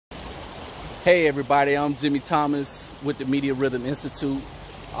Hey everybody, I'm Jimmy Thomas with the Media Rhythm Institute.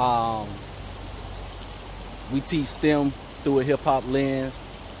 We teach STEM through a hip-hop lens.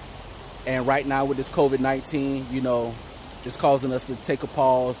 And right now with this COVID-19, it's causing us to take a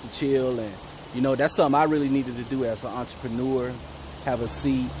pause, to chill. And, that's something I really needed to do as an entrepreneur, have a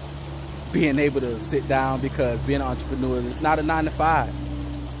seat, being able to sit down, because being an entrepreneur, it's not a 9-to-5.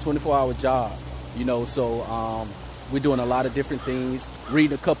 It's a 24-hour job, so we're doing a lot of different things,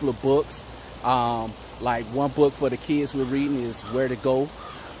 reading a couple of books. Like one book for the kids we're reading is Where to Go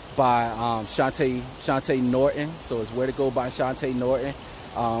by Shantae Norton. So it's Where to Go by Shantae Norton,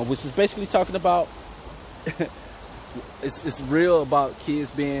 which is basically talking about it's real about kids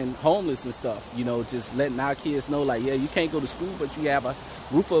being homeless and stuff, just letting our kids know, like, yeah, you can't go to school, but you have a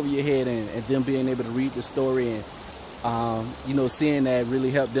roof over your head, and them being able to read the story and seeing that really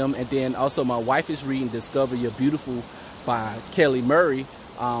helped them. And then also my wife is reading Discover You're Beautiful by Kelly Murray,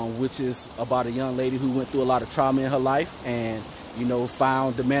 which is about a young lady who went through a lot of trauma in her life and,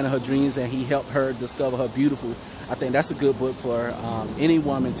 found the man of her dreams, and he helped her discover her beautiful. I think that's a good book for any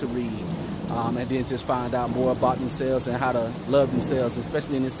woman to read, and then just find out more about themselves and how to love themselves.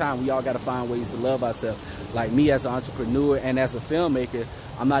 Especially in this time, we all got to find ways to love ourselves. Like me as an entrepreneur and as a filmmaker,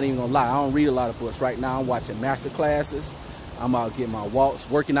 I'm not even gonna lie, I don't read a lot of books. Right now I'm watching master classes, I'm out getting my walks,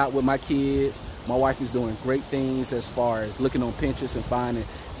 working out with my kids. My wife is doing great things as far as looking on Pinterest and finding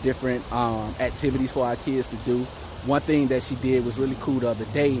different activities for our kids to do. One thing that she did was really cool the other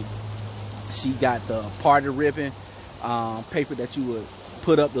day. She got the party ribbon paper that you would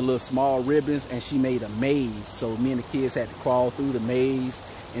put up the little small ribbons, and she made a maze. So me and the kids had to crawl through the maze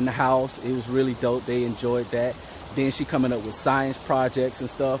in the house. It was really dope. They enjoyed that. Then she coming up with science projects and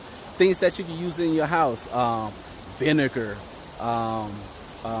stuff, things that you can use in your house. Vinegar,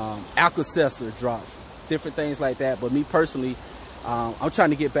 Alka-Seltzer drops, different things like that. But me personally, I'm trying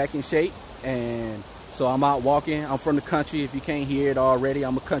to get back in shape, and so I'm out walking. I'm from the country, if you can't hear it already.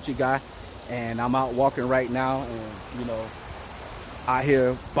 I'm a country guy, and I'm out walking right now, and out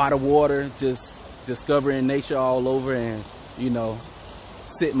here by the water, just discovering nature all over, and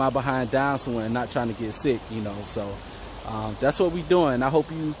sitting my behind down somewhere and not trying to get sick. So that's what we're doing. I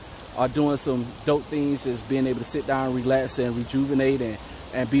hope you are doing some dope things, just being able to sit down, relax, and rejuvenate,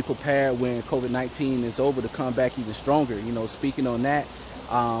 and be prepared when COVID-19 is over to come back even stronger. Speaking on that,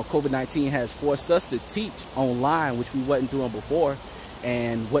 COVID-19 has forced us to teach online, which we wasn't doing before.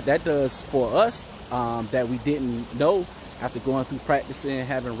 And what that does for us, that we didn't know after going through practicing,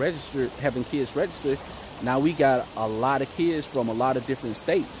 having kids registered, now we got a lot of kids from a lot of different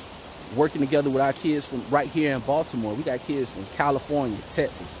states working together with our kids from right here in Baltimore. We got kids from California,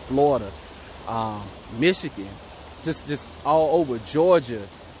 Texas, Florida, Michigan, just all over, Georgia,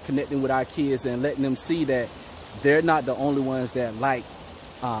 connecting with our kids and letting them see that they're not the only ones that like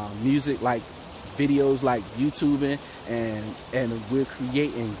music, like videos, like YouTubing, and we're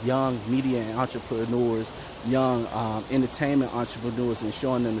creating young media and entrepreneurs, young entertainment entrepreneurs, and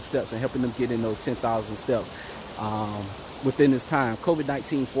showing them the steps and helping them get in those 10,000 steps within this time.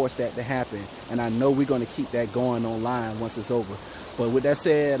 COVID-19 forced that to happen, and I know we're going to keep that going online once it's over. But with that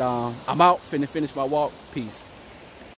said, I'm out, finna finish my walk. Peace.